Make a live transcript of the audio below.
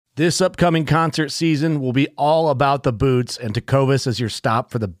This upcoming concert season will be all about the boots, and Tecovas is your stop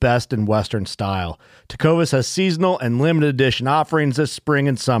for the best in Western style. Tecovas has seasonal and limited edition offerings this spring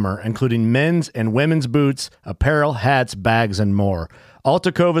and summer, including men's and women's boots, apparel, hats, bags, and more. All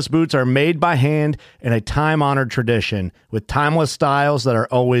Tecovas boots are made by hand in a time-honored tradition with timeless styles that are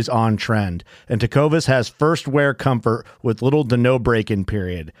always on trend. And Tecovas has first wear comfort with little to no break-in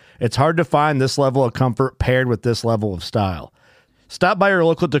period. It's hard to find this level of comfort paired with this level of style. Stop by your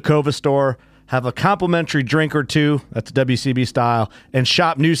local Tecovas store, have a complimentary drink or two, that's WCB style, and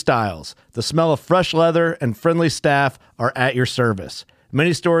shop new styles. The smell of fresh leather and friendly staff are at your service.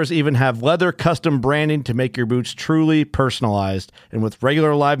 Many stores even have leather custom branding to make your boots truly personalized. And with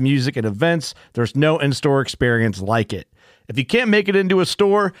regular live music and events, there's no in-store experience like it. If you can't make it into a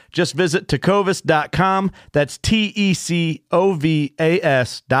store, just visit tecovas.com. That's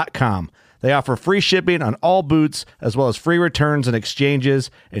TECOVAS.com. They offer free shipping on all boots, as well as free returns and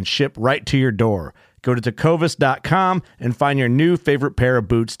exchanges, and ship right to your door. Go to tecovas.com and find your new favorite pair of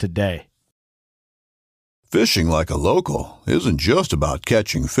boots today. Fishing like a local isn't just about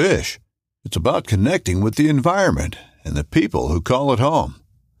catching fish. It's about connecting with the environment and the people who call it home.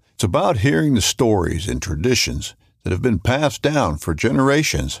 It's about hearing the stories and traditions that have been passed down for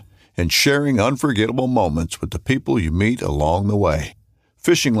generations and sharing unforgettable moments with the people you meet along the way.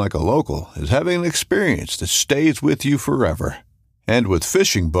 Fishing like a local is having an experience that stays with you forever. And with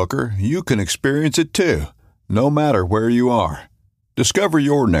Fishing Booker, you can experience it too, no matter where you are. Discover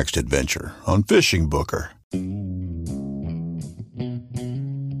your next adventure on Fishing Booker.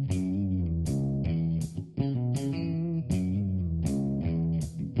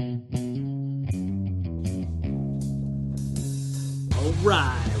 All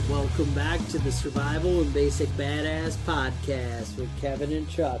right. Welcome back to the Survival and Basic Badass Podcast with Kevin and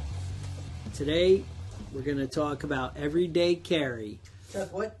Chuck. Today, we're going to talk about everyday carry.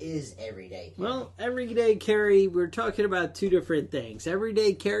 Chuck, what is everyday carry? Well, everyday carry, we're talking about two different things.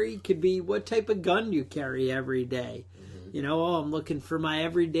 Everyday carry could be what type of gun you carry every day. Mm-hmm. You know, I'm looking for my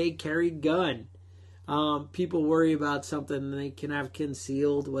everyday carry gun. People worry about something they can have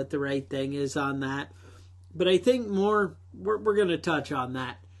concealed, what the right thing is on that. But I think more, we're going to touch on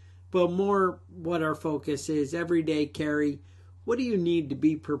that. But more what our focus is, everyday carry. What do you need to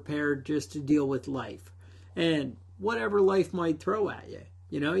be prepared just to deal with life? And whatever life might throw at you.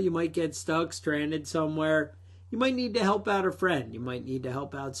 You know, you might get stuck, stranded somewhere. You might need to help out a friend. You might need to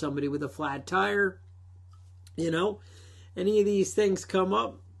help out somebody with a flat tire. You know, any of these things come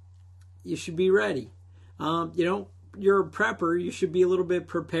up, you should be ready. You know, you're a prepper. You should be a little bit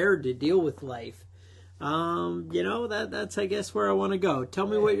prepared to deal with life. You know, that's, I guess, where I want to go. Tell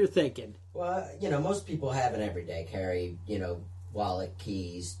me what you're thinking. Well, you know, most people have an everyday carry, you know, wallet,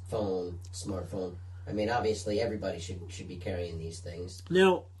 keys, phone, smartphone. I mean, obviously, everybody should be carrying these things.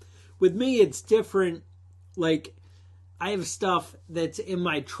 Now, with me, it's different. Like, I have stuff that's in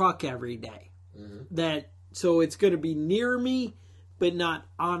my truck every day. Mm-hmm. So it's going to be near me, but not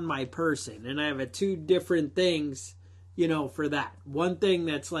on my person. And I have two different things, you know, for that. One thing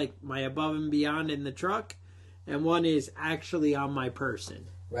that's like my above and beyond in the truck, and one is actually on my person.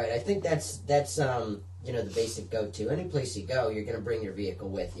 Right. I think that's you know, the basic go-to. Any place you go, you're going to bring your vehicle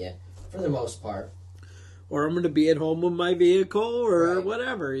with you, for the most part. Or I'm going to be at home with my vehicle, or right.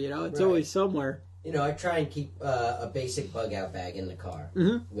 Whatever. You know, it's right. always somewhere. You know, I try and keep a basic bug-out bag in the car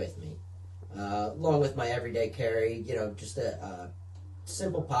with me, along with my everyday carry. You know, just a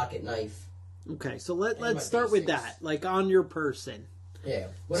simple pocket knife. Okay, so let's start with that, like on your person. Yeah.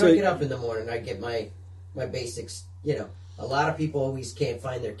 When I get up in the morning, I get my basics. You know, a lot of people always can't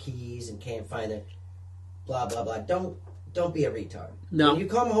find their keys and can't find their blah, blah, blah. Don't be a retard. No. When you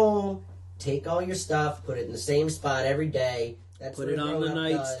come home, take all your stuff, put it in the same spot every day. That's put it on the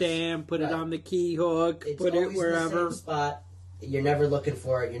nightstand, put it on the key hook, put it wherever. The same spot. You're never looking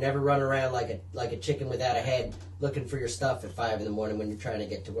for it. You're never running around like a chicken without a head looking for your stuff at 5 a.m. when you're trying to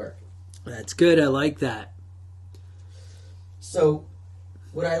get to work. That's good. I like that. So,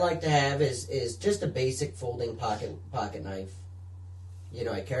 what I like to have is just a basic folding pocket knife. You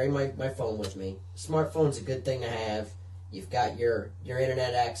know, I carry my phone with me. Smartphone's a good thing to have. You've got your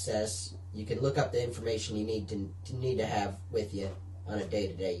internet access. You can look up the information you need to have with you on a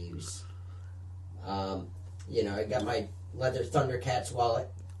day-to-day use. You know, I got my leather Thundercats wallet.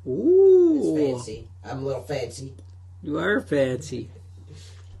 Ooh. It's fancy. I'm a little fancy. You are fancy.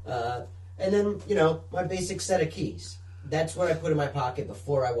 And then, you know, my basic set of keys. That's what I put in my pocket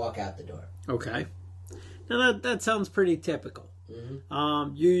before I walk out the door. Okay. Now that sounds pretty typical.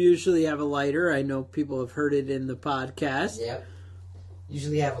 Mm-hmm. You usually have a lighter. I know people have heard it in the podcast. Yep.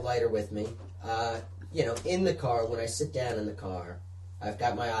 Usually have a lighter with me. You know, in the car, when I sit down in the car, I've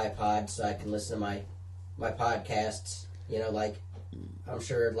got my iPod so I can listen to my podcasts, like I'm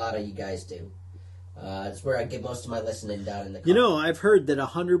sure a lot of you guys do. It's where I get most of my listening done in the car. I've heard that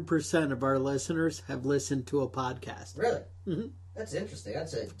 100% of our listeners have listened to a podcast. Really? Mm-hmm. That's interesting.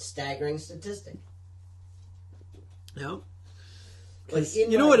 That's a staggering statistic. Yeah. Because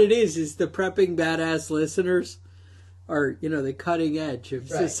You know what it is the prepping badass listeners are, the cutting edge of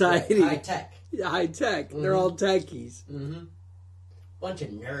society. Right. High tech. High tech. Mm-hmm. They're all techies. Mm-hmm. Bunch of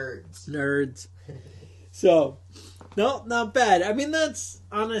nerds. Nerds. So, no, not bad. I mean, that's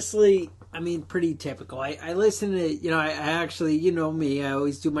honestly, pretty typical. I listen to, I actually, me, I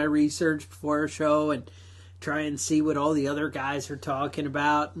always do my research before a show and try and see what all the other guys are talking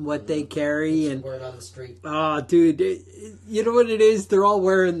about and what they carry. And word on the street. Oh, dude, you know what it is? They're all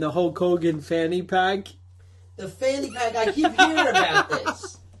wearing the Hulk Hogan fanny pack. The fanny pack, I keep hearing about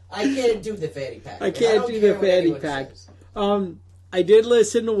this. I can't do the fanny pack. I can't do the fanny pack. Says. I did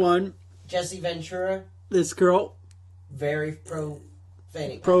listen to one. Jesse Ventura. This girl. Very pro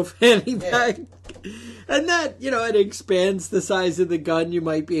fanny pack. Pro fanny pack. And that, it expands the size of the gun you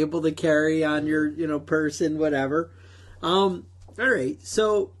might be able to carry on your, person, whatever. All right.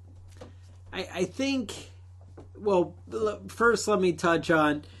 So, I think, well, first let me touch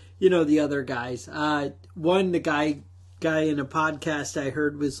on, the other guys. One, the guy in a podcast I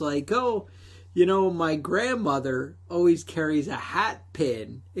heard was like, oh, my grandmother always carries a hat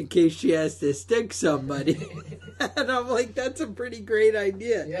pin in case she has to stick somebody. And I'm like, that's a pretty great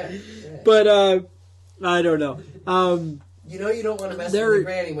idea. Yeah. But, I don't know. You don't want to mess with your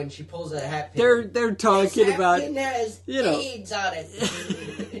granny when she pulls that hat pin. They're talking about, hat pin has AIDS on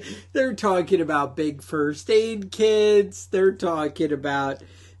it. They're talking about big first aid kits. They're talking about,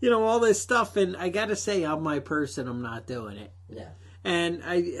 all this stuff. And I got to say, I'm my person. I'm not doing it. Yeah. And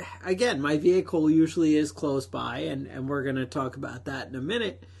my vehicle usually is close by, and we're going to talk about that in a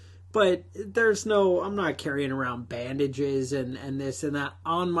minute. But I'm not carrying around bandages and this and that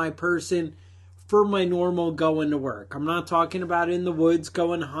on my person for my normal going to work. I'm not talking about in the woods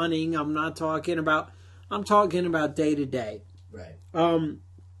going hunting. I'm talking about day to day. Right. When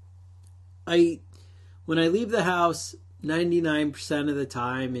I leave the house, 99% of the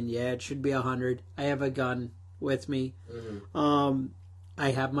time, and it should be 100, I have a gun with me. Mm-hmm.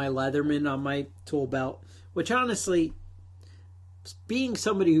 I have my Leatherman on my tool belt, which honestly, being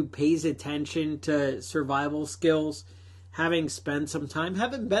somebody who pays attention to survival skills, having spent some time,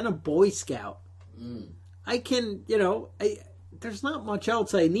 having been a Boy Scout, I can, there's not much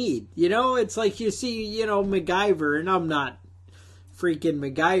else I need. It's like you see, MacGyver, and I'm not freaking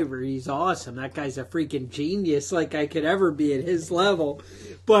MacGyver. He's awesome. That guy's a freaking genius, like I could ever be at his level.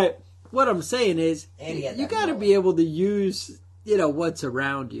 But what I'm saying is, you got to be able to use, what's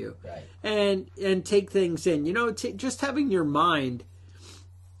around you, right, and take things in. Just having your mind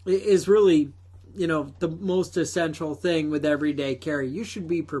is really, the most essential thing with everyday carry. You should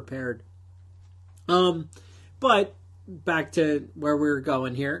be prepared. But back to where we were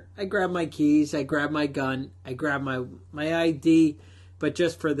going here. I grab my keys, I grab my gun, I grab my ID, but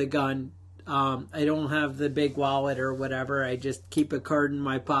just for the gun. I don't have the big wallet or whatever. I just keep a card in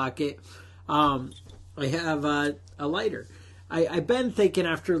my pocket. I have a lighter. I've been thinking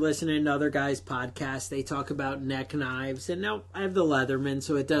after listening to other guys' podcasts, they talk about neck knives, and now I have the Leatherman,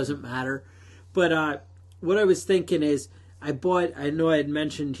 so it doesn't matter. But what I was thinking is, I know I had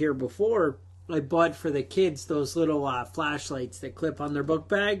mentioned here before, I bought for the kids those little flashlights that clip on their book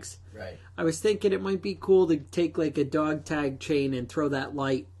bags. Right. I was thinking it might be cool to take like a dog tag chain and throw that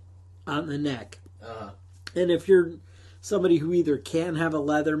light on the neck. Uh-huh. And if you're somebody who either can't have a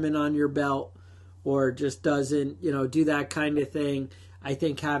Leatherman on your belt or just doesn't, do that kind of thing, I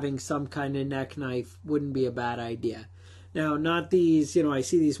think having some kind of neck knife wouldn't be a bad idea. Now, not these, I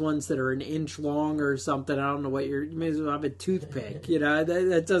see these ones that are an inch long or something. I don't know you may as well have a toothpick,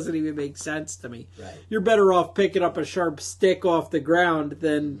 that doesn't even make sense to me. Right. You're better off picking up a sharp stick off the ground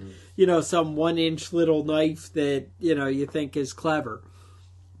than, some 1-inch little knife that, you think is clever.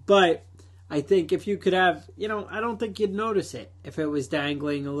 But I think if you could have, I don't think you'd notice it if it was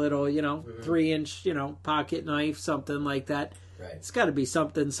dangling a little, 3-inch, pocket knife, something like that. Right. It's got to be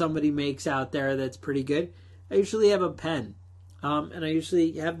something somebody makes out there that's pretty good. I usually have a pen, and I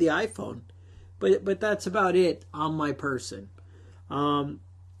usually have the iPhone, but that's about it on my person. Some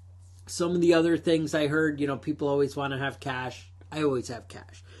of the other things I heard, people always want to have cash. I always have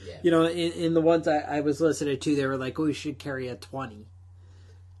cash. Yeah. In the ones I was listening to, they were like, "Oh, you should carry a 20."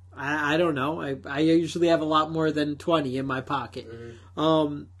 I don't know. I usually have a lot more than 20 in my pocket.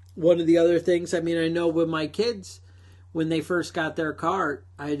 Mm-hmm. One of the other things, I know with my kids, when they first got their car,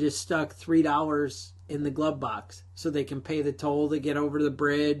 I just stuck $3 in the glove box so they can pay the toll to get over the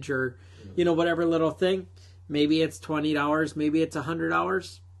bridge or, you know, whatever little thing. Maybe it's $20, maybe it's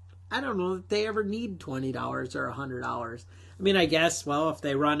 $100. I don't know that they ever need $20 or $100. I mean, I guess, well, if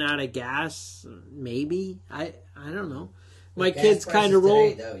they run out of gas, maybe. I don't know. My kids kind of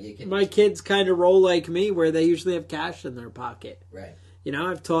roll. My kids kind of roll like me, where they usually have cash in their pocket. Right. You know,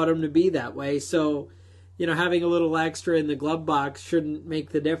 I've taught them to be that way. So, you know, having a little extra in the glove box shouldn't make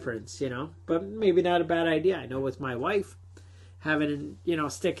the difference. You know, but maybe not a bad idea. I know with my wife, having, you know,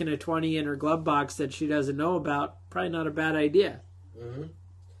 sticking a 20 in her glove box that she doesn't know about, probably not a bad idea. Mm-hmm.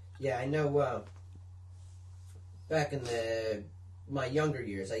 Yeah, I know. Back in my younger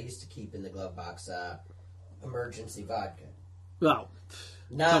years, I used to keep in the glove box emergency vodka. Well,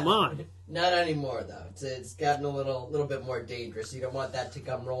 come on. Not anymore though. It's gotten a little bit more dangerous. You don't want that to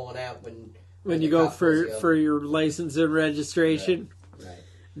come rolling out when you go for your license and registration. Right.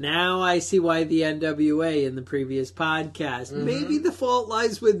 Now I see why the NWA in the previous podcast. Mm-hmm. Maybe the fault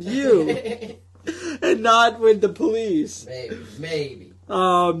lies with you and not with the police. Maybe.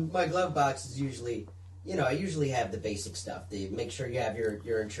 My glove box is usually, you know, I usually have the basic stuff. Make sure you have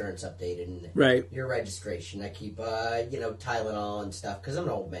your insurance updated and right. Your registration. I keep, you know, Tylenol and stuff because I'm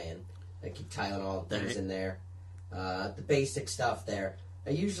an old man. I keep Tylenol and things in there. The basic stuff there. I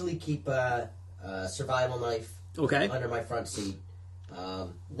usually keep a survival knife under my front seat.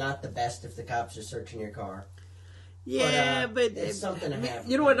 Not the best if the cops are searching your car. Yeah, but it's something to have.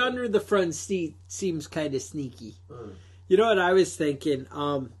 You know what? Under the front seat seems kind of sneaky. You know what I was thinking?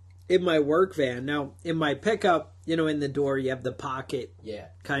 In my work van, now in my pickup, you know, in the door you have the pocket,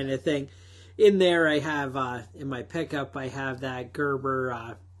 kind of thing. In there, I have in my pickup, I have that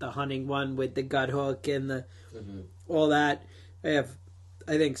Gerber, the hunting one with the gut hook and the all that. I have,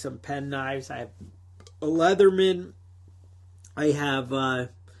 I think, some pen knives. I have a Leatherman. I have,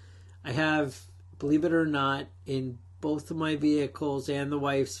 believe it or not, in both of my vehicles and the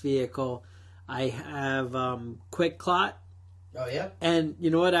wife's vehicle, I have Quick Clot. Oh, yeah? And you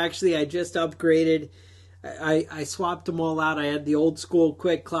know what? Actually, I just upgraded. I swapped them all out. I had the old school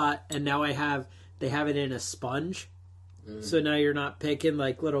Quick Clot, and now they have it in a sponge. So now you're not picking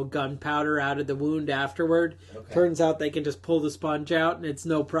like little gunpowder out of the wound afterward. Okay. Turns out they can just pull the sponge out, and it's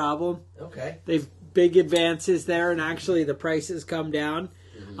no problem. Okay. They've big advances there, and actually the prices come down.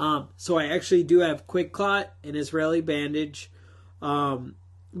 So I actually do have Quick Clot and Israeli bandage. But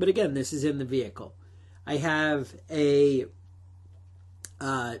again, this is in the vehicle. I have a,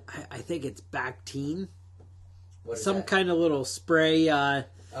 I think it's Bactine. Some kind of little spray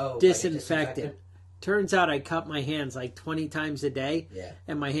disinfectant. Turns out I cut my hands like 20 times a day. Yeah.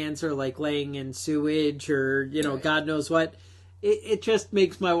 And my hands are like laying in sewage or, you know, God knows what. It just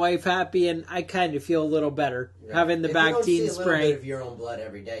makes my wife happy, and I kind of feel a little better having the Bactine spray. If you don't see a little bit of your own blood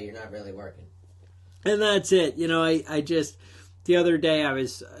every day, you're not really working. And that's it. You know, I just, the other day I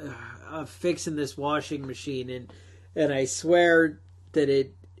was fixing this washing machine, and I swear that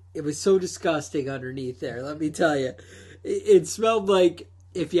it was so disgusting underneath there. Let me tell you. It smelled like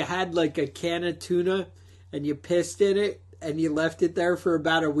if you had like a can of tuna and you pissed in it and you left it there for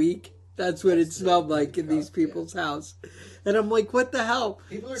about a week. That's what it smelled like in these people's house. And I'm like, what the hell?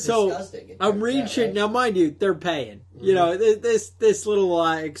 People are disgusting. I'm reaching, right? Now mind you, they're paying. You know, this little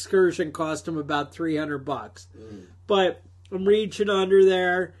excursion cost them about $300. But I'm reaching under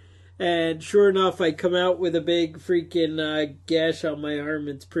there, and sure enough, I come out with a big freaking gash on my arm.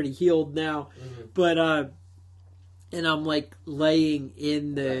 It's pretty healed now. But, and I'm like laying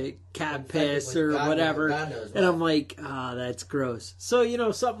in the cat piss or whatever. And I'm like, that's gross. So, you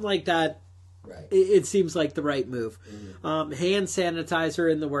know, something like that. Right. It seems like the right move. Hand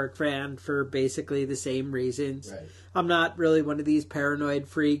sanitizer in the work van for basically the same reasons. Right. I'm not really one of these paranoid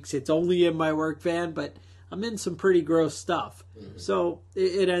freaks. It's only in my work van, but I'm in some pretty gross stuff. So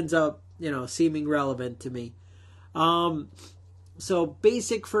it ends up, you know, seeming relevant to me. So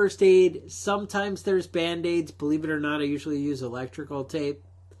basic first aid. Sometimes there's Band-Aids. Believe it or not, I usually use electrical tape.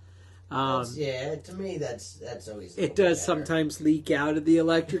 To me, that's always. It does better. Sometimes leak out of the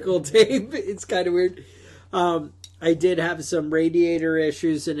electrical tape. It's kind of weird. I did have some radiator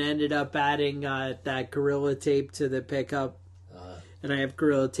issues and ended up adding that Gorilla Tape to the pickup, and I have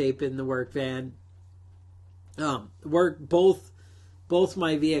Gorilla Tape in the work van. Both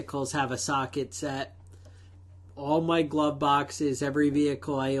my vehicles have a socket set. All my glove boxes, every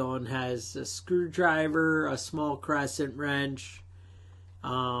vehicle I own has a screwdriver, a small crescent wrench.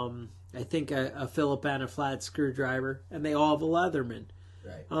 I think a Phillips and a flat screwdriver, and they all have a Leatherman.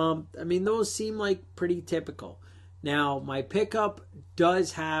 Right. I mean, those seem like pretty typical. Now, my pickup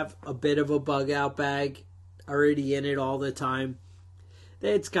does have a bit of a bug out bag already in it all the time.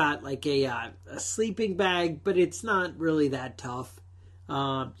 It's got like a sleeping bag, but it's not really that tough.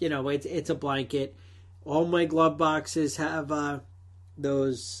 It's a blanket. All my glove boxes have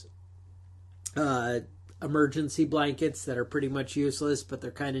those emergency blankets that are pretty much useless, but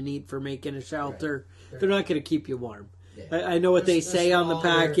they're kind of neat for making a shelter. Right. They're not going to keep you warm. Yeah. I know what they say on the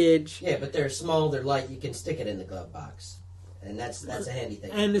package. Yeah, but they're small, they're light, you can stick it in the glove box. And that's a handy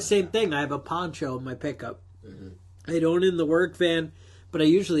thing. And the same thing, I have a poncho in my pickup. Mm-hmm. I don't in the work van, but I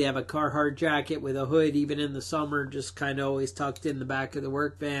usually have a Carhartt jacket with a hood, even in the summer, just kind of always tucked in the back of the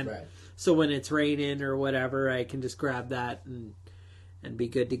work van. Right. So when it's raining or whatever, I can just grab that and be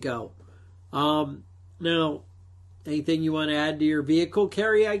good to go. Now, anything you want to add to your vehicle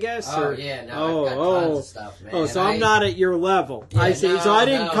carry, I guess? Oh, or? yeah. No, I've got tons of stuff, man. Oh, so I'm not at your level. Yeah, I see. No, so I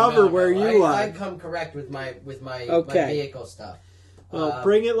didn't cover where you are. I come correct with my my vehicle stuff. Well,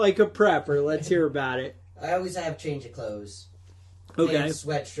 bring it like a prepper. Let's hear about it. I always have change of clothes. Okay. Pants,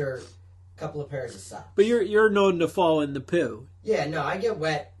 sweatshirt, couple of pairs of socks. But you're known to fall in the poo. Yeah, no, I get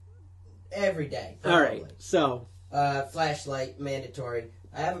wet every day. Probably. All right, so. Flashlight, mandatory.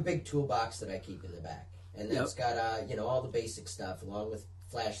 I have a big toolbox that I keep in the back. And that's got, all the basic stuff, along with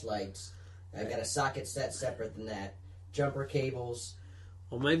flashlights. I've got a socket set separate than that. Jumper cables.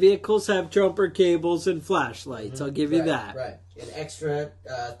 Well, my vehicles have jumper cables and flashlights. Mm-hmm. I'll give you that. Right. An extra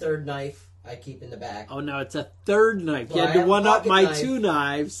third knife I keep in the back. Oh, no, it's a third knife. Well, you had to one-up my two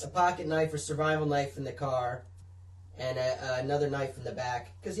knives. A pocket knife or survival knife in the car. And another knife in the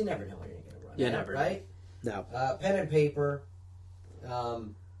back. Because you never know when you're going to run out. You never right? No. Pen and paper.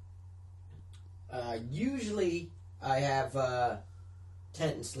 Usually I have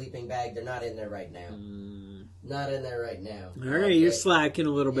tent and sleeping bag. They're not in there right now. Not in there right now. All right, you're slacking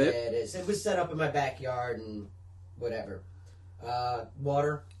a little bit. Yeah, it is. It was set up in my backyard and whatever.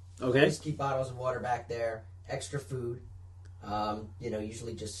 Water. Okay. Always keep bottles of water back there. Extra food.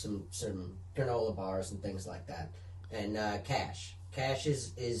 Usually just some granola bars and things like that. And cash. Cash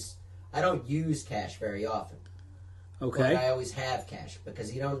is I don't use cash very often. Okay. But I always have cash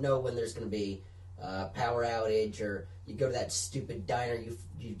because you don't know when there's going to be power outage, or you go to that stupid diner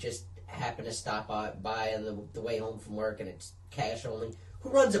you just happen to stop by on the way home from work and it's cash only. Who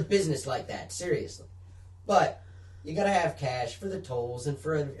runs a business like that? Seriously. But you got to have cash for the tolls and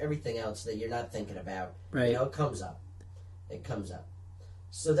for everything else that you're not thinking about. Right. It comes up. It comes up.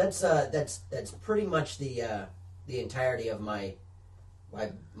 So that's pretty much the entirety of my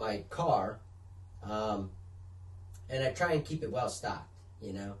car. And I try and keep it well stocked,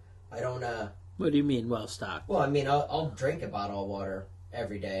 I don't, What do you mean well stocked? Well, I mean, I'll drink a bottle of water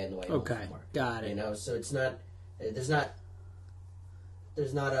every day on the way home from work. Got it. So it's not, there's not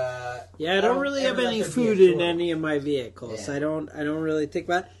a... Yeah, I don't really have any food in any of my vehicles. Yeah. I don't really think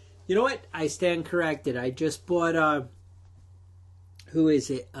about it. You know what? I stand corrected. I just bought, who is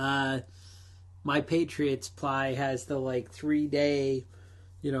it? My Patriot Supply has the 3-day,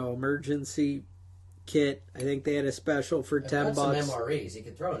 emergency kit. I think they had a special for $10. Some MREs. You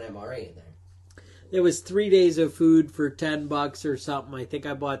could throw an MRE in there. It was 3 days of food for $10 or something. I think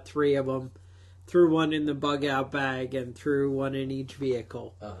I bought 3 of them. Threw one in the bug out bag and threw one in each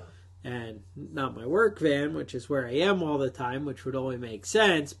vehicle. Uh-huh. And not my work van, which is where I am all the time, which would only make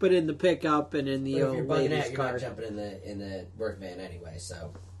sense, but in the pickup and in the old ladies' car. If you're bugging out, you're not jumping in the work van anyway,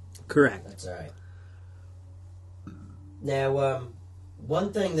 so... Correct. That's all right. Now,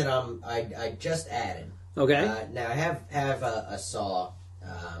 one thing that I just added. Okay. Now I have a saw,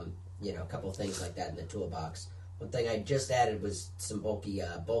 a couple of things like that in the toolbox. One thing I just added was some bulky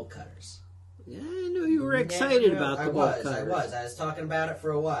bolt cutters. Yeah, I knew you were excited about the bolt cutters. I was talking about it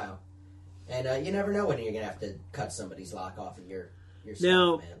for a while, and you never know when you're gonna have to cut somebody's lock off of your stuff,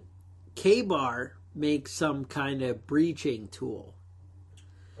 now, man. K-Bar makes some kind of breeching tool.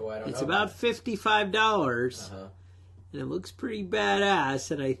 Oh, I don't know. It's about $55. Uh-huh. And it looks pretty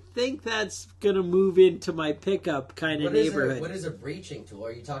badass, and I think that's going to move into my pickup kind of neighborhood. What is a breeching tool?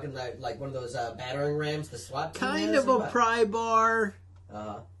 Are you talking like one of those battering rams the SWAT team kind has, of a pry bar,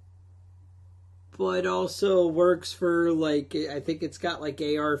 but also works for, I think it's got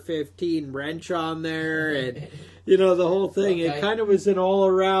AR-15 wrench on there, and, the whole thing. Okay. It kind of was an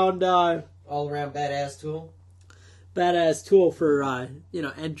all-around... all-around badass tool? Badass tool for,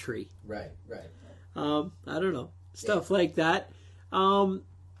 entry. Right. I don't know. Stuff like that.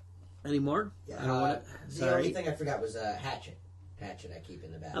 Any more? Yeah, the only thing I forgot was a hatchet. Hatchet I keep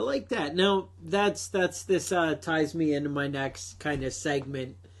in the bag. I like that. Now, this ties me into my next kind of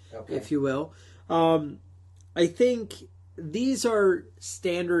segment, if you will. I think these are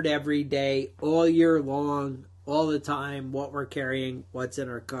standard every day, all year long, all the time, what we're carrying, what's in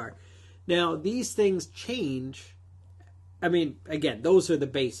our car. Now, these things change I mean, again, those are the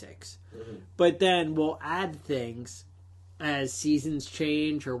basics. Mm-hmm. But then we'll add things as seasons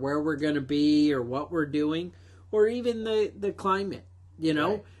change or where we're going to be or what we're doing or even the climate, you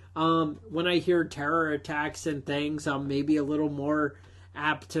know? Right. When I hear terror attacks and things, I'm maybe a little more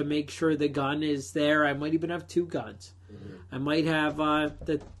apt to make sure the gun is there. I might even have 2 guns. Mm-hmm. I might have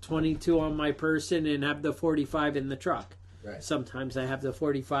the 22 on my person and have the 45 in the truck. Right. Sometimes I have the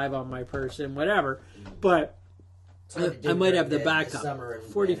 45 on my person, whatever. But It's hard to do I might have the during backup. summer and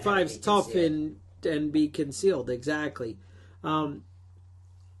 45's and tough concealed. and be concealed, exactly. So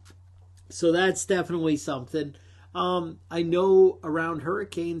that's definitely something. I know around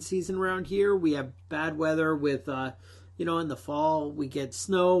hurricane season around here, we have bad weather with, in the fall, we get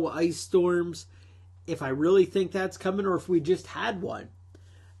snow, ice storms. If I really think that's coming or if we just had one,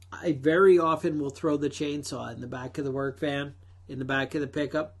 I very often will throw the chainsaw in the back of the work van, in the back of the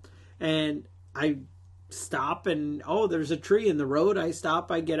pickup, and I stop and, there's a tree in the road. I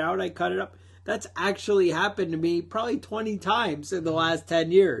stop, I get out, I cut it up. That's actually happened to me probably 20 times in the last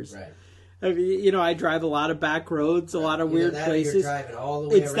 10 years. Right. I mean, I drive a lot of back roads, a lot of Either weird that or places. You're driving all the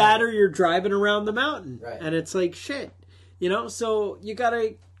way It's around. that or you're driving around the mountain. Right. And it's like, shit. So you got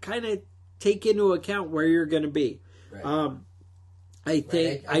to kind of take into account where you're going to be. Right. I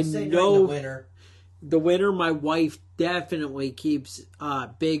think, I'd say during know the winter, my wife definitely keeps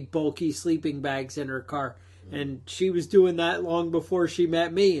big, bulky sleeping bags in her car. And she was doing that long before she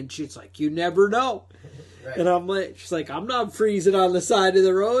met me. And she's like, you never know. Right. And I'm like, she's like, I'm not freezing on the side of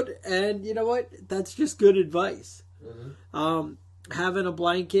the road. And you know what? That's just good advice. Mm-hmm. Having a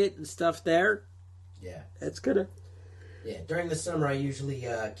blanket and stuff there. Yeah. That's good. Yeah. During the summer, I usually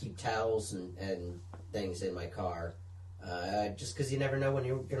keep towels and things in my car. Just because you never know when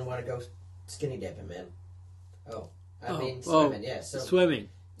you're going to want to go skinny dipping, man. Swimming, yeah. So swimming.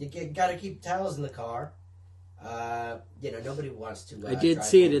 You got to keep towels in the car. Nobody wants to. I did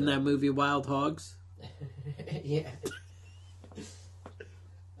see it in that movie, Wild Hogs. Yeah.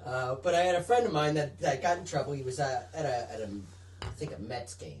 But I had a friend of mine that got in trouble. He was at a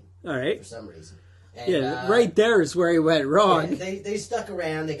Mets game. All right. For some reason. And, right there is where he went wrong. Yeah, they stuck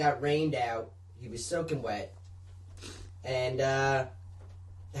around. They got rained out. He was soaking wet. And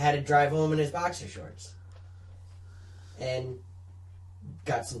had to drive home in his boxer shorts. And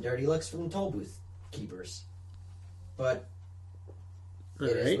got some dirty looks from toll booth keepers. But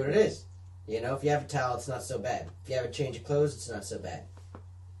it is what it is. If you have a towel, it's not so bad. If you have a change of clothes, it's not so bad.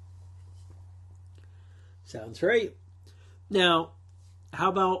 Sounds right. Now, how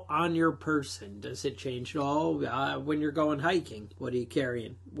about on your person? Does it change at all when you're going hiking? What are you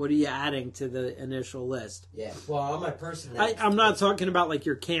carrying? What are you adding to the initial list? Yeah, well, on my person... I'm not talking about like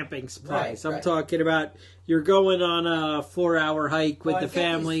your camping supplies. Right, I'm talking about you're going on a 4-hour hike with the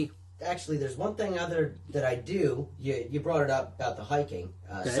family. Actually, there's one thing other that I do. You brought it up about the hiking.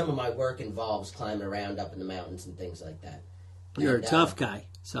 Okay. Some of my work involves climbing around up in the mountains and things like that. You're a tough guy,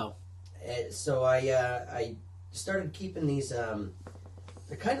 so. So I started keeping these.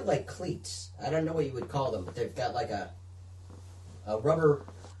 They're kind of like cleats. I don't know what you would call them, but they've got like a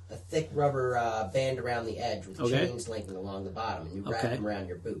thick rubber band around the edge with chains linking along the bottom, and you wrap them around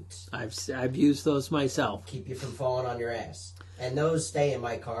your boots. I've used those myself. Keep you from falling on your ass. And those stay in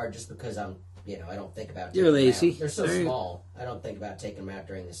my car just because I don't think about. You're lazy. They're so small. I don't think about taking them out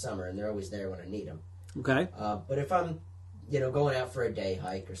during the summer, and they're always there when I need them. Okay. But if I'm, going out for a day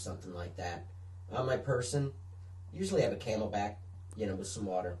hike or something like that, on my person, usually I have a Camelback, with some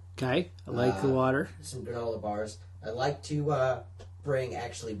water. Okay. I like the water. Some granola bars. I like to bring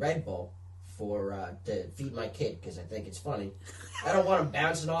actually Red Bull to feed my kid because I think it's funny. I don't want him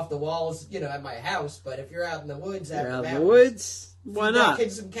bouncing off the walls, at my house. But if you're out in the woods, why not? Feed that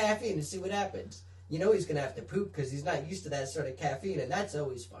kid some caffeine and see what happens. He's going to have to poop because he's not used to that sort of caffeine, and that's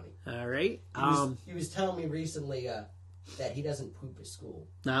always funny. All right. He was telling me recently that he doesn't poop at school.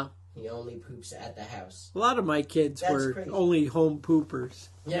 No. He only poops at the house. A lot of my kids were crazy. Only home poopers.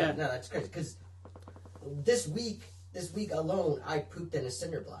 Yeah, no, that's crazy. Because this week alone, I pooped in a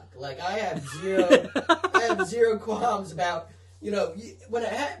cinder block. Like I have zero qualms about when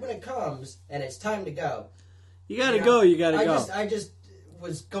it comes and it's time to go. You gotta go. You gotta go. I just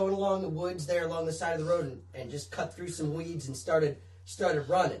was going along the woods there along the side of the road and just cut through some weeds and started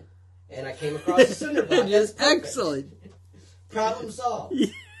running, and I came across a cinder block. That's excellent. Problem solved.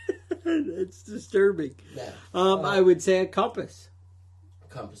 It's disturbing. No. I would say a compass.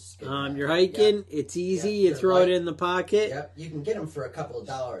 Compass is good. You're hiking. Yep. It's easy. You throw it in the pocket. Yep. You can get them for a couple of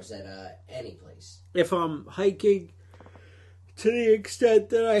dollars at any place. If I'm hiking to the extent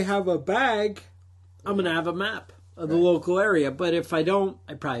that I have a bag, I'm going to have a map of the local area. But if I don't,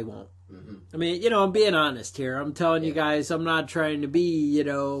 I probably won't. I mean, I'm being honest here. I'm telling you guys, I'm not trying to be,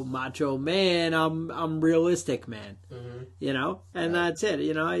 macho man. I'm realistic man. And that's it.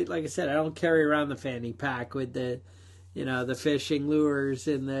 Like I said, I don't carry around the fanny pack with the, the fishing lures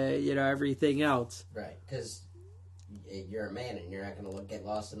and the, everything else. Right, because you're a man and you're not going to get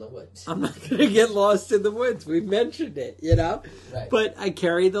lost in the woods. I'm not going to get lost in the woods. We mentioned it, Right. But I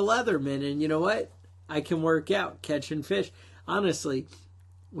carry the Leatherman, and you know what? I can work out catching fish. Honestly,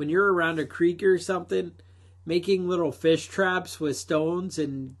 when you're around a creek or something, making little fish traps with stones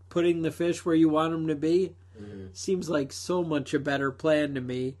and putting the fish where you want them to be seems like so much a better plan to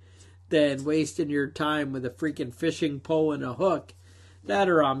me than wasting your time with a freaking fishing pole and a hook. That,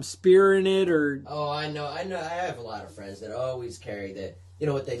 or I'm spearing it, or... Oh, I know. I have a lot of friends that always carry the...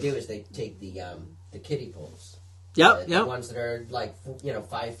 what they do is they take the kiddie poles. Yep. The ones that are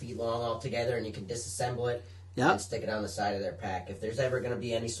 5 feet long altogether, and you can disassemble it and stick it on the side of their pack. If there's ever going to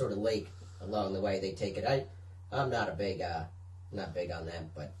be any sort of lake along the way, they take it. I'm not big on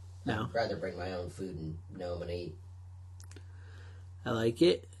that, but no. I'd rather bring my own food and know I'm going to eat. I like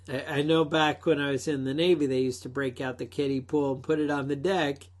it. I know back when I was in the Navy, they used to break out the kiddie pool and put it on the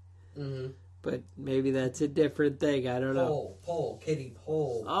deck. But maybe that's a different thing. I don't know. Kiddie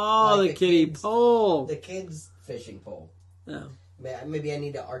pole. Oh, like the kiddie pole. The kids' fishing pole. Oh. Maybe I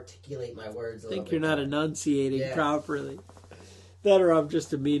need to articulate my words a little bit. I think you're not enunciating properly. That, or I'm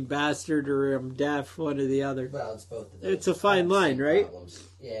just a mean bastard, or I'm deaf, one or the other. Well, it's both of those. It's a fine line, right? Problems.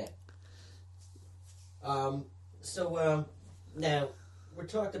 Yeah. So, now, we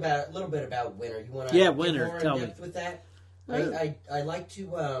talked about a little bit about winter. You want to get winter, more tell in me. depth with that? I like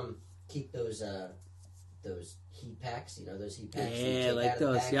to keep those heat packs. Those heat packs. Yeah, like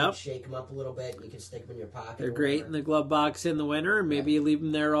those. Yep. Shake them up a little bit, and you can stick them in your pocket. They're great in the glove box in the winter, and maybe you leave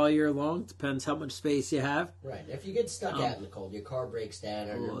them there all year long. Depends how much space you have. Right. If you get stuck out in the cold, your car breaks down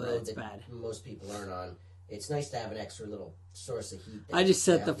on a road that bad. Most people aren't on. It's nice to have an extra little source of heat. I just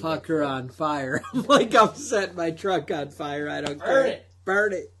set the fucker on fire. I'm setting my truck on fire. I don't care.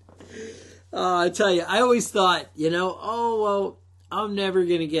 Burn it. I tell you, I always thought, I'm never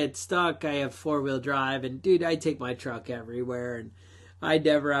going to get stuck. I have 4-wheel drive, and dude, I take my truck everywhere, and I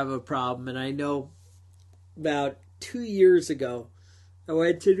never have a problem. And I know about 2 years ago, I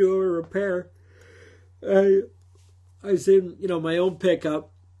went to do a repair. I was in, my own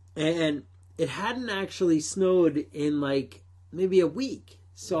pickup, and it hadn't actually snowed in maybe a week.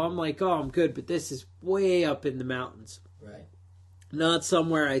 So I'm like, oh, I'm good, but this is way up in the mountains. Right. Not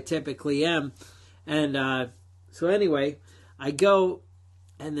somewhere I typically am. And so anyway, I go,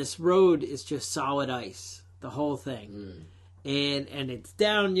 and this road is just solid ice, the whole thing. And it's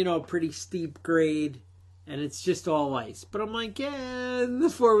down, a pretty steep grade, and it's just all ice. But I'm like, yeah,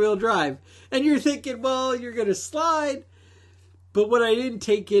 the 4-wheel drive. And you're thinking, well, you're going to slide. But what I didn't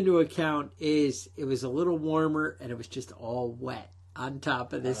take into account is it was a little warmer, and it was just all wet on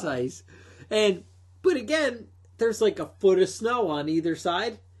top of this ice. But again, there's a foot of snow on either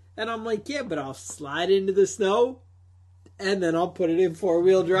side. And I'm like, yeah, but I'll slide into the snow, and then I'll put it in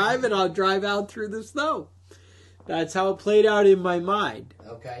 4-wheel drive, and I'll drive out through the snow. That's how it played out in my mind.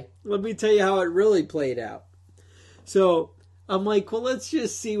 Okay. Let me tell you how it really played out. So I'm like, well, let's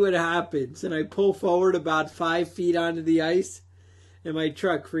just see what happens. And I pull forward about 5 feet onto the ice, and my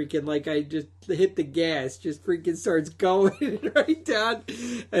truck freaking, I just hit the gas, just freaking starts going right down,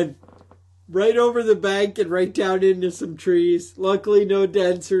 and right over the bank and right down into some trees. Luckily, no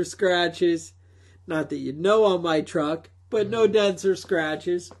dents or scratches. Not that you'd know on my truck, but no dents or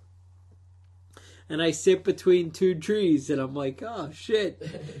scratches. And I sit between 2 trees, and I'm like, oh,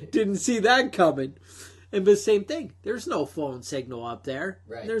 shit. Didn't see that coming. And the same thing. There's no phone signal up there.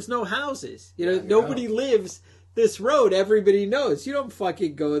 Right. There's no houses. Nobody lives this road. Everybody knows. You don't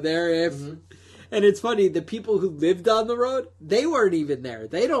fucking go there if... And it's funny, the people who lived on the road, they weren't even there.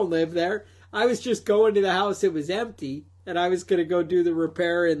 They don't live there. I was just going to the house. It was empty. And I was going to go do the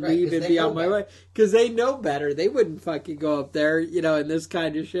repair and leave and be on my way. Because they know better. They wouldn't fucking go up there, in this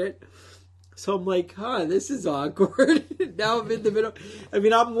kind of shit. So I'm like, this is awkward. Now I'm in the middle. I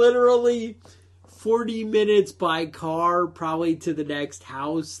mean, I'm literally 40 minutes by car probably to the next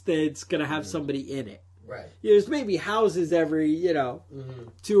house that's going to have somebody in it. Right. There's maybe houses every,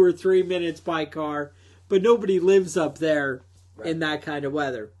 2 or 3 minutes by car. But nobody lives up there in that kind of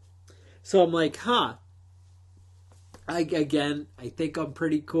weather. So I'm like, I think I'm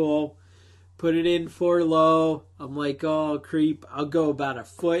pretty cool. Put it in for low. I'm like, oh, creep. I'll go about a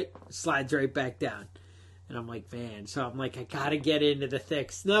foot. Slides right back down. And I'm like, man. So I'm like, I got to get into the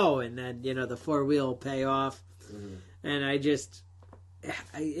thick snow. And then, the 4-wheel will pay off. And I just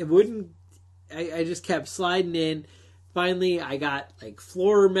kept sliding in. finally I got like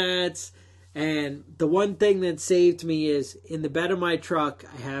floor mats. And the one thing that saved me is in the bed of my truck,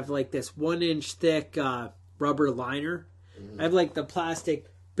 I have like this 1-inch thick rubber liner. I have like the plastic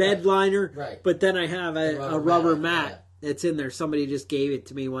bed liner, but then I have a rubber mat that's in there. Somebody just gave it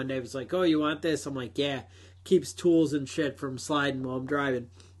to me one day. It was like, oh, you want this? I'm like, yeah. Keeps tools and shit from sliding while I'm driving.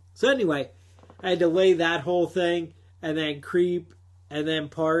 So anyway, I had to lay that whole thing and then creep and then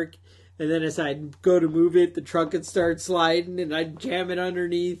park. And then as I'd go to move it, the truck would start sliding and I'd jam it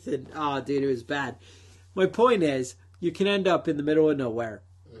underneath. And, oh, dude, it was bad. My point is, you can end up in the middle of nowhere.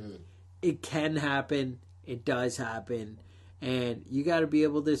 Mm-hmm. It can happen. It does happen. And you got to be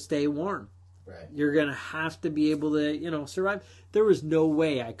able to stay warm. Right. You're going to have to be able to, survive. There was no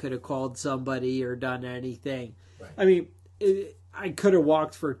way I could have called somebody or done anything. Right. I mean, I could have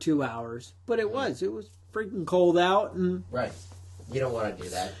walked for 2 hours, but it was freaking cold out. And right. You don't want to do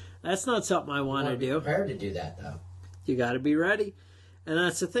that. That's not something I want to do. Prepared to do that, though. You got to be ready. And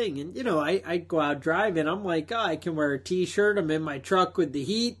that's the thing. And, I go out driving. I'm like, I can wear a T-shirt. I'm in my truck with the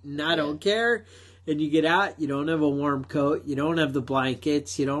heat, and I don't care. And you get out, you don't have a warm coat. You don't have the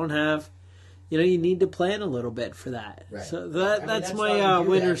blankets. You don't have, you need to plan a little bit for that. Right. So that's my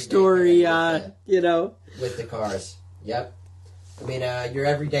winter story, With the cars. Yep. I mean, your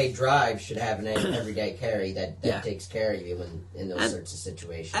everyday drive should have an everyday carry that takes care of you in those sorts of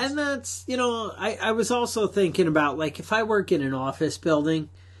situations. And that's, I was also thinking about, like, if I work in an office building,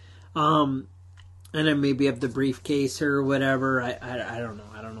 and I maybe have the briefcase or whatever, I don't know.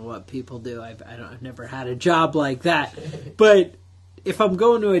 I don't know what people do. I've never had a job like that. But if I'm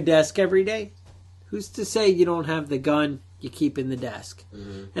going to a desk every day, who's to say you don't have the gun you keep in the desk?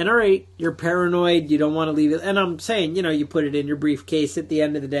 Mm-hmm. And all right, you're paranoid, you don't want to leave it. And I'm saying, you put it in your briefcase at the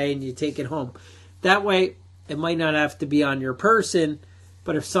end of the day and you take it home. That way, it might not have to be on your person,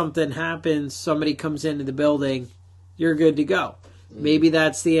 but if something happens, somebody comes into the building, you're good to go. Mm-hmm. Maybe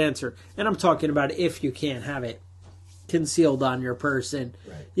that's the answer. And I'm talking about if you can't have it concealed on your person.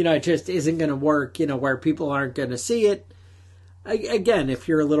 Right. It just isn't going to work, where people aren't going to see it. Again, if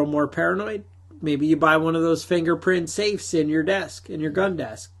you're a little more paranoid, maybe you buy one of those fingerprint safes in your desk, in your gun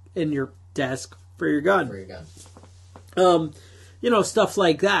desk, in your desk for your gun. For your gun. Stuff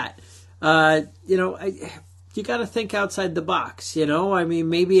like that. You got to think outside the box, I mean,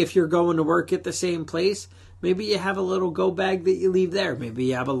 maybe if you're going to work at the same place, maybe you have a little go bag that you leave there. Maybe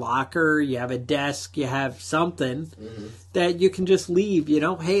you have a locker, you have a desk, you have something that you can just leave,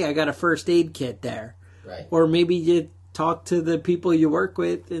 Hey, I got a first aid kit there. Right. Or maybe you talk to the people you work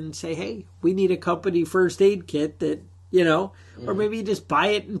with and say, hey, we need a company first aid kit that, or maybe you just buy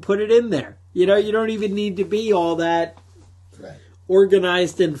it and put it in there. You don't even need to be all that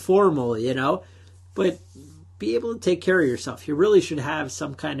organized and formal, but be able to take care of yourself. You really should have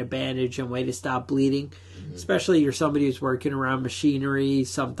some kind of bandage and way to stop bleeding, especially you're somebody who's working around machinery,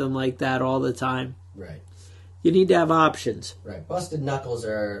 something like that all the time. Right. You need to have options. Right. Busted knuckles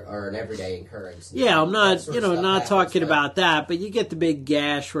are an everything occurrence. Yeah, I'm not, not talking about that, but you get the big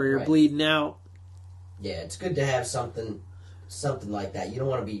gash where you're bleeding out. Yeah, it's good to have something like that. You don't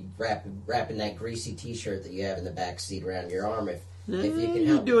want to be wrapping that greasy T-shirt that you have in the back seat around your arm if you can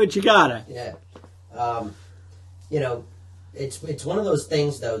help. You do what you gotta. Yeah. It's one of those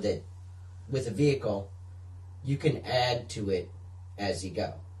things, though, that with a vehicle, you can add to it as you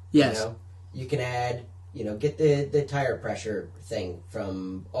go. Yes. You can add... get the tire pressure thing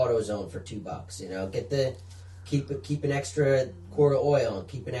from AutoZone for $2. Keep an extra quart of oil and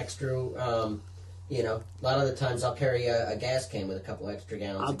keep an extra. A lot of the times I'll carry a gas can with a couple extra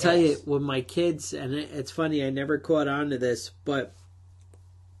gallons. I'll tell you, with my kids, and it's funny, I never caught on to this, but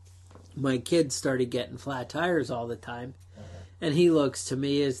my kids started getting flat tires all the time, and he looks to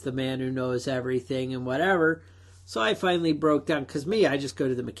me as the man who knows everything and whatever. So I finally broke down, because I just go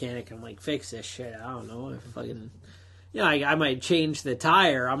to the mechanic and I'm like, fix this shit. I don't know. I might change the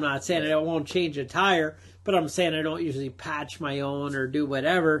tire. I'm not saying I won't change a tire, but I'm saying I don't usually patch my own or do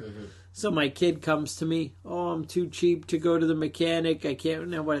whatever. Mm-hmm. So my kid comes to me, oh, I'm too cheap to go to the mechanic. I can't,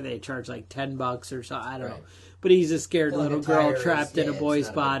 what do they charge, like $10 or so? I don't know. But he's a scared little girl trapped in a boy's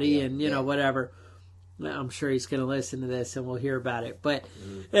body and, whatever. I'm sure he's going to listen to this and we'll hear about it. But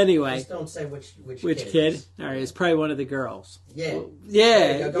anyway. Just don't say which kid. All right, it's probably one of the girls. Yeah. Well,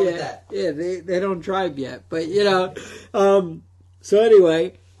 yeah. Go with that. Yeah, they don't drive yet. But, so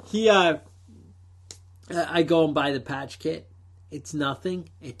anyway, I go and buy the patch kit. It's nothing.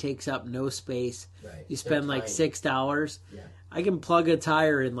 It takes up no space. Right. You spend like $6. Yeah. I can plug a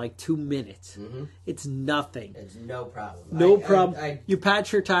tire in like 2 minutes. Mm-hmm. It's nothing. It's no problem. No problem. You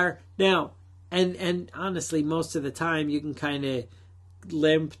patch your tire. Now, and honestly, most of the time you can kind of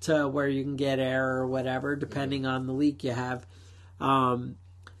limp to where you can get air or whatever, depending on the leak you have.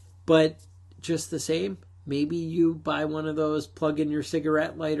 But just the same, maybe you buy one of those plug in your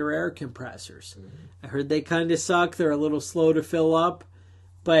cigarette lighter air compressors. I heard they kind of suck. They're a little slow to fill up.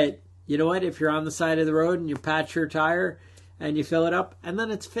 But you know what? If you're on the side of the road and you patch your tire and you fill it up, and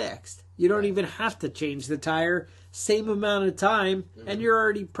then it's fixed. You don't even have to change the tire. Same amount of time, and you're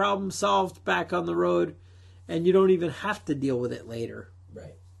already problem solved back on the road, and you don't even have to deal with it later.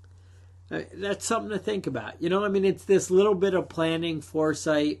 Right. That's something to think about. You know, I mean, it's this little bit of planning,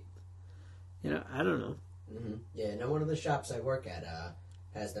 foresight. You know, I don't know. Mm-hmm. Yeah, no, one of the shops I work at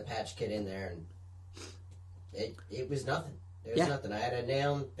has the patch kit in there, and it was nothing. There was nothing. I had a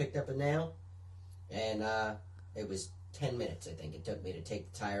nail, picked up a nail, and it was 10 minutes, I think, it took me to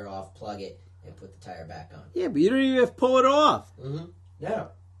take the tire off, plug it, and put the tire back on. Yeah, but you don't even have to pull it off. Mm-hmm. No,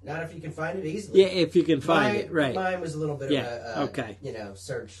 not if you can find it easily. Yeah, if you can find it, right. Mine was a little bit of a,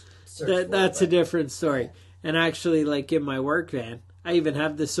 search that's a different story. Yeah. And actually, like in my work van, I even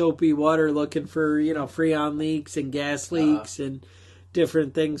have the soapy water looking for, freon leaks and gas leaks and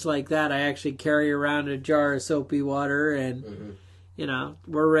different things like that. I actually carry around a jar of soapy water and,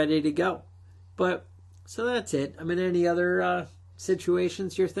 we're ready to go. But, so that's it. I mean, any other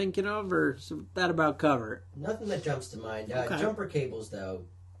situations you're thinking of, or is that about cover it? Nothing that jumps to mind. Okay. Jumper cables, though,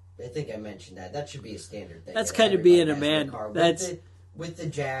 I think I mentioned that. That should be a standard thing. That's kind of being a man. That's with the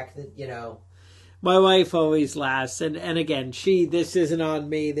jack, that My wife always laughs, and again, this isn't on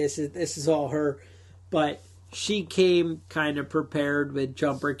me. This is all her, but she came kind of prepared with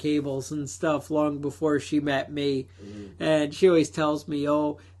jumper cables and stuff long before she met me, and she always tells me,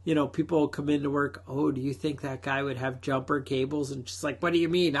 people will come into work, do you think that guy would have jumper cables? And she's like, what do you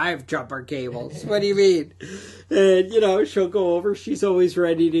mean? I have jumper cables. What do you mean? And, she'll go over. She's always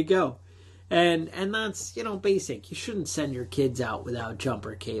ready to go. And that's, basic. You shouldn't send your kids out without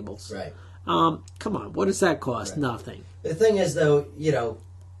jumper cables. Right. Come on. What does that cost? Right. Nothing. The thing is, though,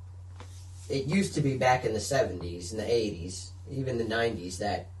 it used to be back in the 70s and the 80s, even the 90s,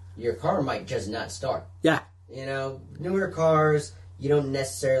 that your car might just not start. Yeah. Newer cars, you don't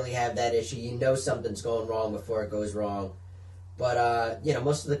necessarily have that issue. You know something's going wrong before it goes wrong. But,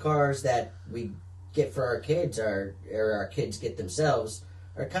 most of the cars that we get for our kids or our kids get themselves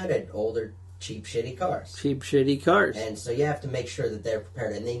are kind of older, cheap, shitty cars. Cheap, shitty cars. And so you have to make sure that they're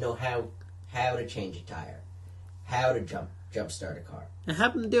prepared and they know how to change a tire, how to jump start a car. And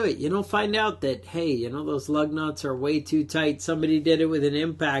have them do it. Find out that, hey, those lug nuts are way too tight. Somebody did it with an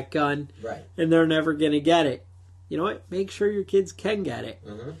impact gun. Right. And they're never going to get it. You know what? Make sure your kids can get it.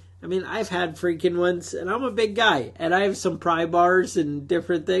 Mm-hmm. I mean, I've had freaking ones, and I'm a big guy, and I have some pry bars and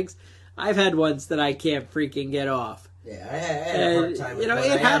different things. I've had ones that I can't freaking get off. Yeah, I had a hard time with one.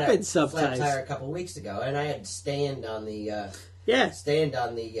 It happens sometimes. Flat tire a couple of weeks ago, and I had to stand on the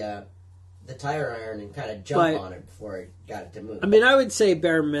tire iron and kind of jump on it before I got it to move. I mean, I would say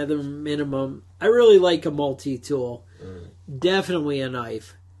bare minimum. I really like a multi-tool. Definitely a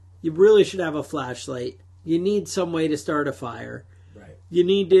knife. You really should have a flashlight. You need some way to start a fire. Right. You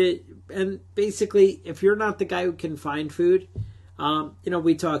need to, and basically, if you're not the guy who can find food,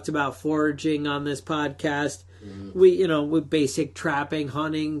 we talked about foraging on this podcast. With basic trapping,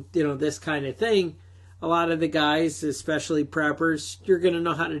 hunting, this kind of thing. A lot of the guys, especially preppers, you're going to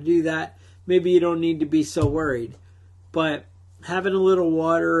know how to do that. Maybe you don't need to be so worried. But having a little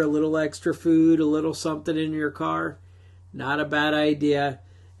water, a little extra food, a little something in your car, not a bad idea.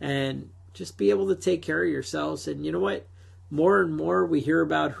 And just be able to take care of yourselves. And you know what? More and more we hear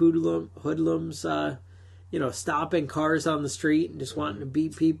about hoodlums, stopping cars on the street and just wanting to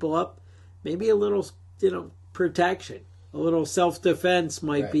beat people up. Maybe a little, protection, a little self-defense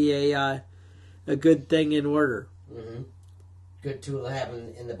might be a good thing in order. Mm-hmm. Good tool to have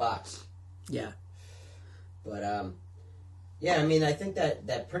in the box. Yeah. But, I mean, I think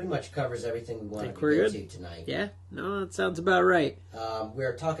that pretty much covers everything we wanted to get to tonight. Yeah, no, that sounds about right.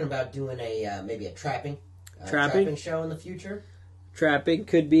 We're talking about doing maybe a trapping show in the future. Trapping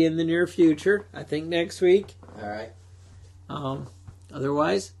could be in the near future. I think next week. All right.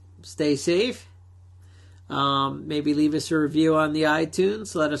 Otherwise, stay safe. Maybe leave us a review on the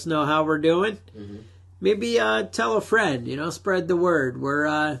iTunes. Let us know how we're doing. Mm-hmm. Maybe tell a friend. Spread the word.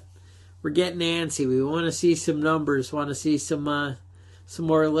 We're getting antsy. We want to see some numbers. Want to see some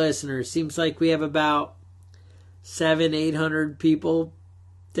more listeners. Seems like we have about 700-800 people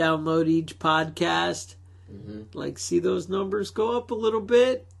download each podcast. Mm-hmm. See those numbers go up a little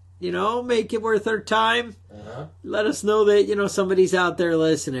bit. Make it worth our time. Uh-huh. Let us know that, somebody's out there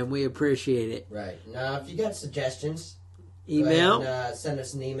listening. We appreciate it. Right. Now, if you got suggestions, email. Go ahead and, send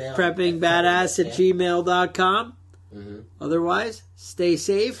us an email. preppingbadass@gmail.com. Otherwise, stay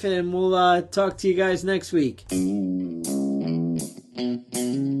safe, and we'll talk to you guys next week.